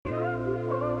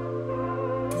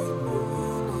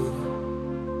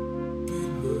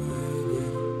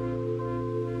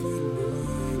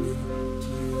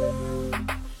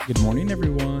Good morning,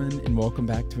 everyone, and welcome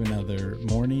back to another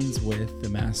Mornings with the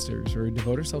Masters, where we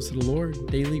devote ourselves to the Lord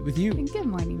daily with you. Good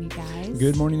morning, you guys.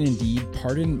 Good morning indeed.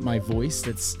 Pardon my voice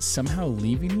that's somehow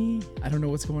leaving me. I don't know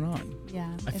what's going on.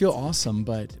 Yeah. I feel awesome,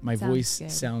 but my voice good.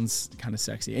 sounds kind of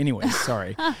sexy. Anyway,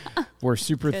 sorry. We're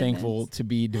super thankful to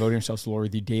be devoting ourselves to the Lord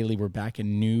with you daily. We're back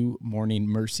in new morning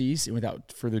mercies. And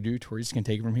without further ado, Tori's going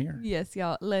to take it from here. Yes,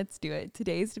 y'all. Let's do it.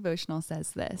 Today's devotional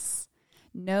says this: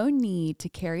 no need to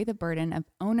carry the burden of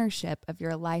ownership of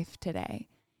your life today.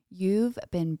 You've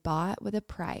been bought with a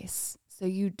price, so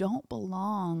you don't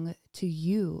belong to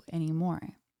you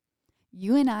anymore.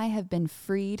 You and I have been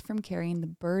freed from carrying the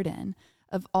burden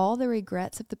of all the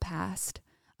regrets of the past,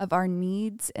 of our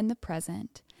needs in the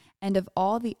present, and of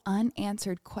all the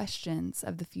unanswered questions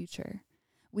of the future.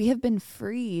 We have been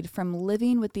freed from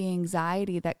living with the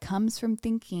anxiety that comes from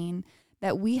thinking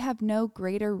that we have no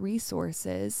greater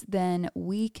resources than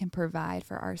we can provide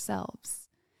for ourselves.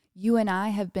 You and I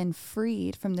have been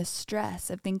freed from the stress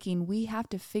of thinking we have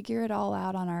to figure it all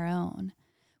out on our own.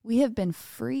 We have been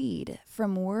freed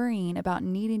from worrying about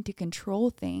needing to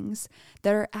control things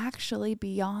that are actually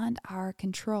beyond our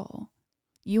control.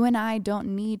 You and I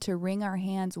don't need to wring our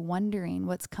hands wondering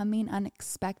what's coming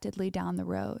unexpectedly down the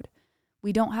road.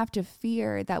 We don't have to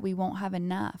fear that we won't have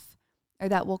enough or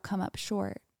that we'll come up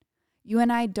short. You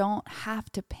and I don't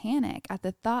have to panic at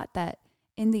the thought that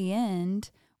in the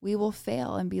end, we will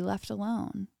fail and be left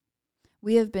alone.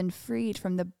 We have been freed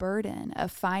from the burden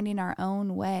of finding our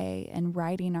own way and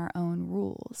writing our own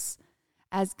rules.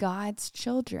 As God's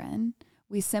children,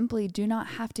 we simply do not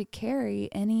have to carry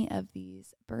any of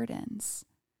these burdens.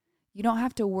 You don't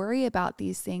have to worry about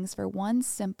these things for one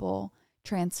simple,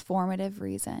 transformative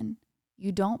reason.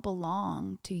 You don't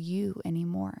belong to you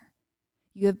anymore.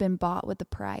 You have been bought with a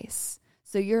price,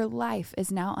 so your life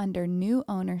is now under new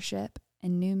ownership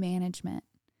and new management.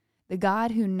 The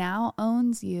God who now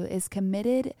owns you is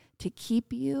committed to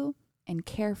keep you and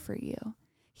care for you.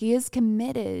 He is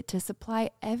committed to supply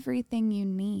everything you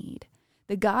need.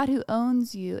 The God who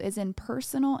owns you is in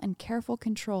personal and careful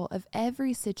control of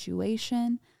every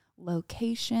situation,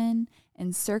 location,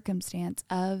 and circumstance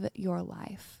of your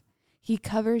life. He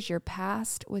covers your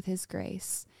past with his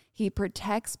grace. He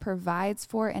protects, provides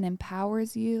for, and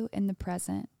empowers you in the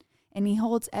present. And he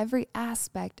holds every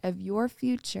aspect of your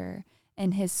future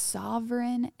in his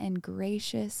sovereign and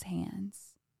gracious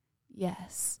hands.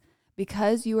 Yes,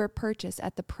 because you were purchased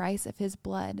at the price of his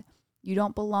blood, you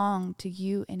don't belong to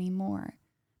you anymore.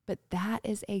 But that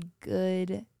is a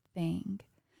good thing.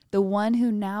 The one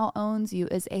who now owns you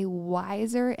is a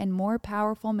wiser and more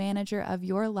powerful manager of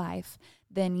your life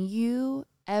than you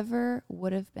ever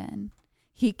would have been.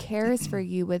 He cares for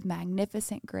you with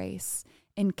magnificent grace,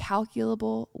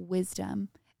 incalculable wisdom,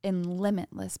 and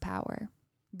limitless power.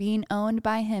 Being owned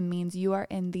by him means you are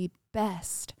in the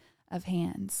best of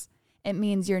hands. It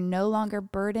means you're no longer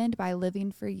burdened by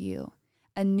living for you.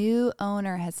 A new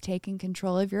owner has taken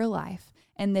control of your life,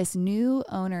 and this new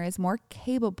owner is more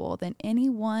capable than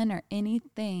anyone or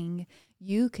anything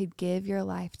you could give your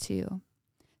life to.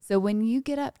 So when you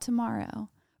get up tomorrow,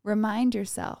 remind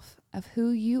yourself of who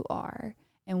you are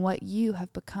and what you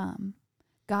have become.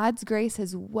 God's grace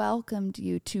has welcomed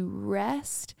you to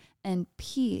rest and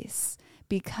peace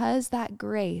because that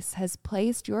grace has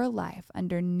placed your life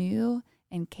under new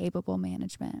and capable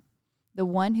management. The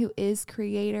one who is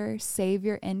creator,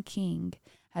 savior, and king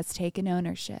has taken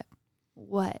ownership.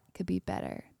 What could be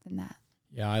better than that?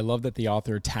 Yeah, I love that the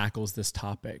author tackles this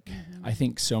topic. Mm-hmm. I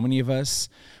think so many of us,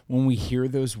 when we hear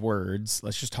those words,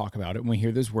 let's just talk about it. When we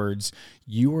hear those words,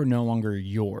 you are no longer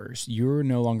yours. You're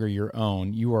no longer your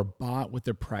own. You are bought with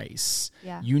a price.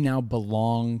 Yeah. You now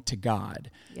belong to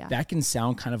God. Yeah. That can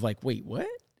sound kind of like, wait, what?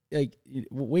 Like,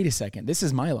 wait a second, this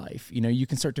is my life. You know, you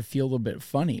can start to feel a little bit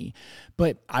funny,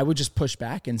 but I would just push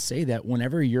back and say that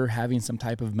whenever you're having some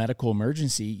type of medical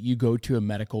emergency, you go to a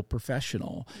medical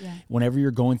professional. Yeah. Whenever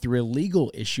you're going through a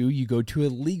legal issue, you go to a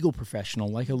legal professional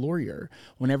like a lawyer.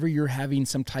 Whenever you're having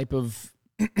some type of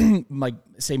like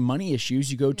say money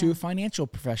issues, you go to a financial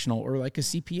professional or like a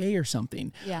CPA or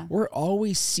something. Yeah. We're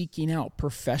always seeking out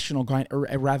professional guidance, or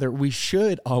rather we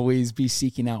should always be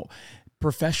seeking out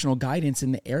professional guidance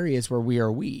in the areas where we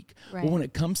are weak. Right. But when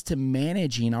it comes to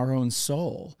managing our own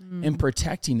soul and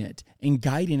protecting it and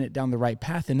guiding it down the right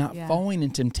path and not falling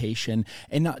in temptation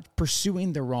and not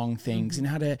pursuing the wrong things and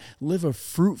how to live a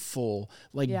fruitful,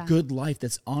 good life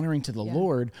that's honoring to the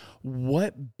Lord,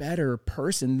 what better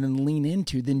person than lean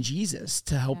into than Jesus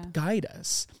to help guide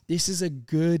us? This is a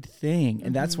good thing.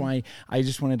 And that's why I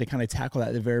just wanted to kind of tackle that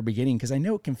at the very beginning, because I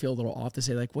know it can feel a little off to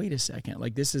say like, wait a second,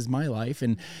 like this is my life.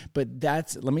 But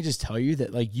let me just tell you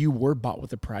that like you were bought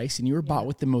with a price, and you were bought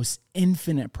with the most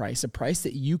infinite price, a price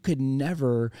that you could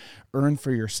never earn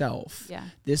for yourself. Yeah.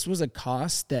 This was a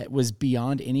cost that was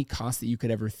beyond any cost that you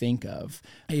could ever think of.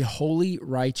 A holy,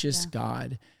 righteous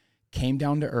God came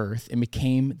down to earth and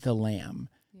became the lamb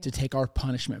to take our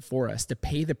punishment for us, to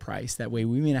pay the price. That way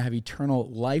we may not have eternal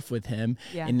life with him.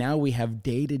 Yeah. And now we have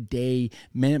day-to-day,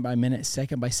 minute by minute,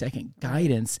 second by second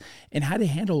guidance and how to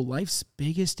handle life's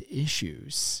biggest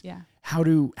issues. Yeah. How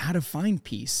to find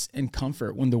peace and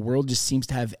comfort when the world just seems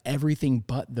to have everything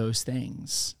but those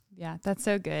things. Yeah, that's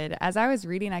so good. As I was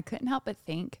reading, I couldn't help but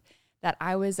think that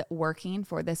I was working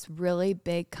for this really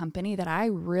big company that I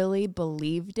really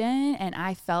believed in and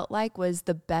I felt like was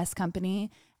the best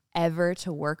company ever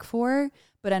to work for.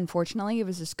 But unfortunately, it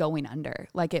was just going under.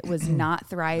 Like it was not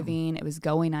thriving. It was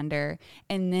going under.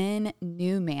 And then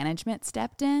new management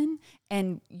stepped in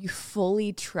and you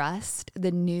fully trust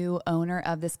the new owner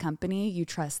of this company. You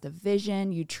trust the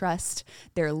vision. You trust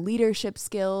their leadership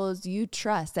skills. You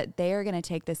trust that they are going to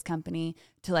take this company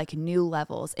to like new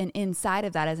levels. And inside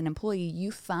of that, as an employee,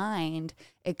 you find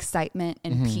excitement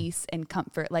and peace and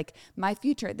comfort. Like my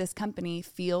future at this company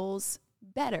feels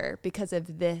better because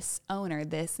of this owner,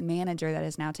 this manager that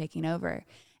is now taking over.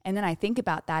 And then I think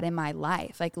about that in my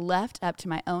life, like left up to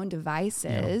my own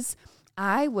devices,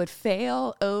 I would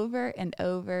fail over and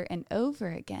over and over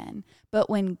again. But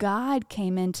when God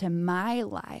came into my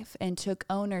life and took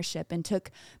ownership and took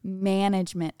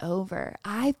management over,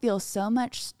 I feel so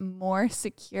much more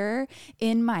secure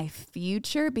in my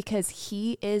future because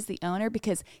he is the owner,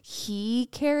 because he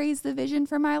carries the vision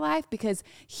for my life, because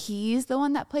he's the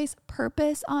one that placed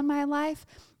purpose on my life.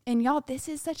 And y'all, this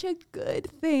is such a good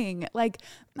thing. Like,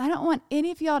 I don't want any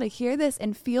of y'all to hear this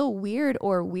and feel weird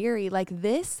or weary. Like,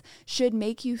 this should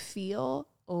make you feel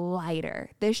lighter.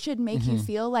 This should make you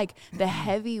feel like the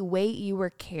heavy weight you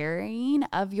were carrying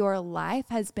of your life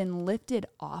has been lifted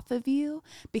off of you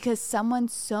because someone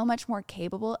so much more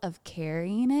capable of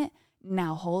carrying it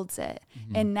now holds it.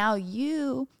 And now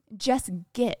you just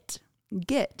get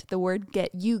the word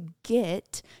get, you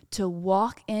get to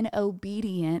walk in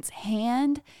obedience,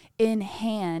 hand in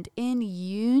hand, in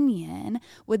union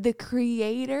with the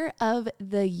creator of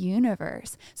the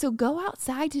universe. So go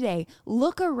outside today,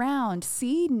 look around,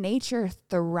 see nature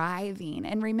thriving,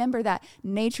 and remember that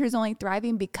nature is only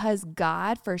thriving because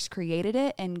God first created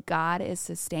it and God is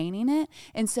sustaining it.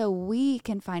 And so we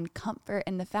can find comfort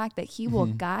in the fact that he will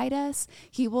guide us,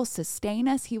 he will sustain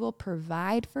us, he will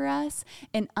provide for us,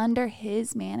 and under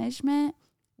his management,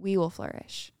 we will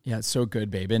flourish. Yeah, it's so good,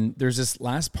 babe. And there's this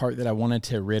last part that I wanted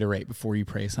to reiterate before you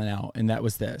pray sign out, and that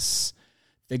was this.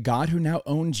 The God who now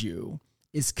owns you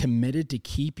is committed to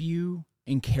keep you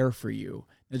and care for you.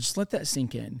 Now just let that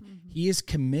sink in. He is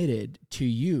committed to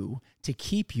you to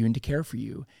keep you and to care for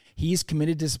you. He is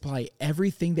committed to supply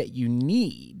everything that you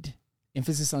need,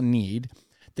 emphasis on need.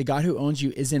 The God who owns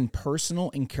you is in personal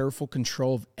and careful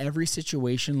control of every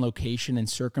situation, location, and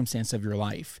circumstance of your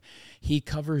life. He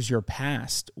covers your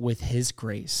past with his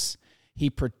grace. He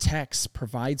protects,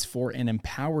 provides for, and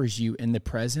empowers you in the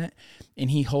present, and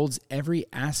he holds every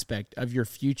aspect of your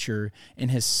future in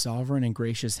his sovereign and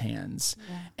gracious hands.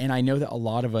 Yeah. And I know that a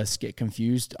lot of us get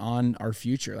confused on our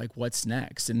future, like what's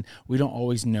next, and we don't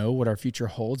always know what our future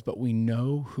holds, but we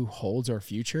know who holds our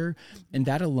future, and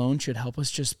that alone should help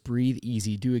us just breathe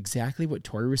easy, do exactly what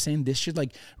Tori was saying. This should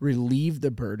like relieve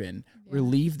the burden,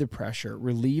 relieve the pressure,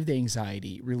 relieve the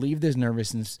anxiety, relieve the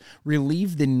nervousness,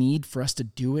 relieve the need for us to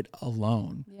do it alone.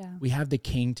 Yeah. We have the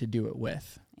King to do it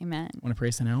with. Amen. Want to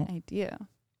pray something out? I do.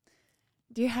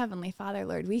 Dear Heavenly Father,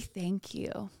 Lord, we thank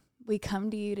you. We come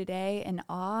to you today in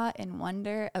awe and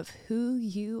wonder of who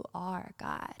you are,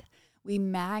 God. We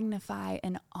magnify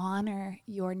and honor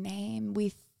your name.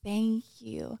 We thank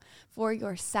you for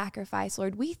your sacrifice,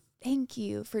 Lord. We thank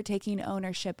you for taking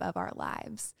ownership of our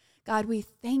lives. God, we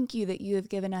thank you that you have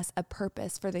given us a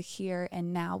purpose for the here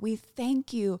and now. We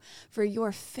thank you for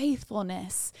your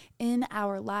faithfulness in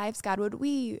our lives. God, would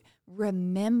we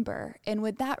remember, and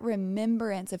would that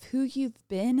remembrance of who you've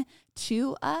been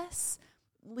to us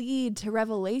lead to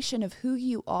revelation of who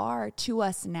you are to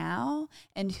us now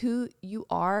and who you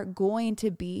are going to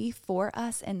be for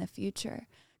us in the future.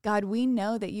 God, we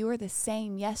know that you are the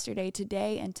same yesterday,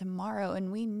 today, and tomorrow,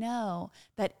 and we know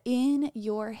that in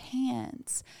your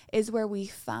hands is where we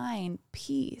find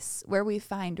peace, where we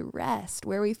find rest,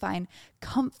 where we find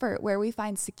comfort, where we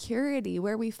find security,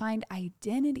 where we find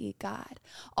identity, God.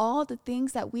 All the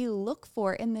things that we look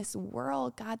for in this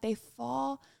world, God, they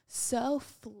fall so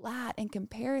flat in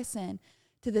comparison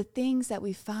to the things that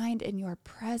we find in your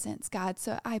presence, God.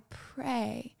 So I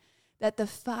pray that the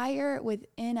fire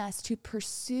within us to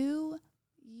pursue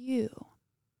you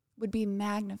would be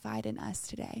magnified in us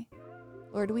today.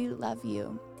 Lord, we love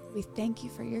you. We thank you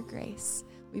for your grace.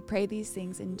 We pray these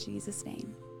things in Jesus'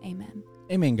 name. Amen.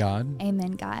 Amen, God.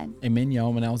 Amen, God. Amen,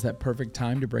 y'all. Now is that perfect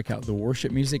time to break out the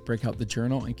worship music, break out the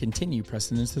journal, and continue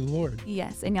pressing into the Lord.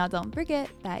 Yes, and y'all don't forget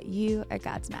that you are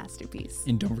God's masterpiece.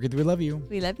 And don't forget that we love you.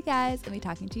 We love you guys, and we'll be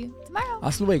talking to you tomorrow.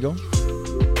 Hasta luego.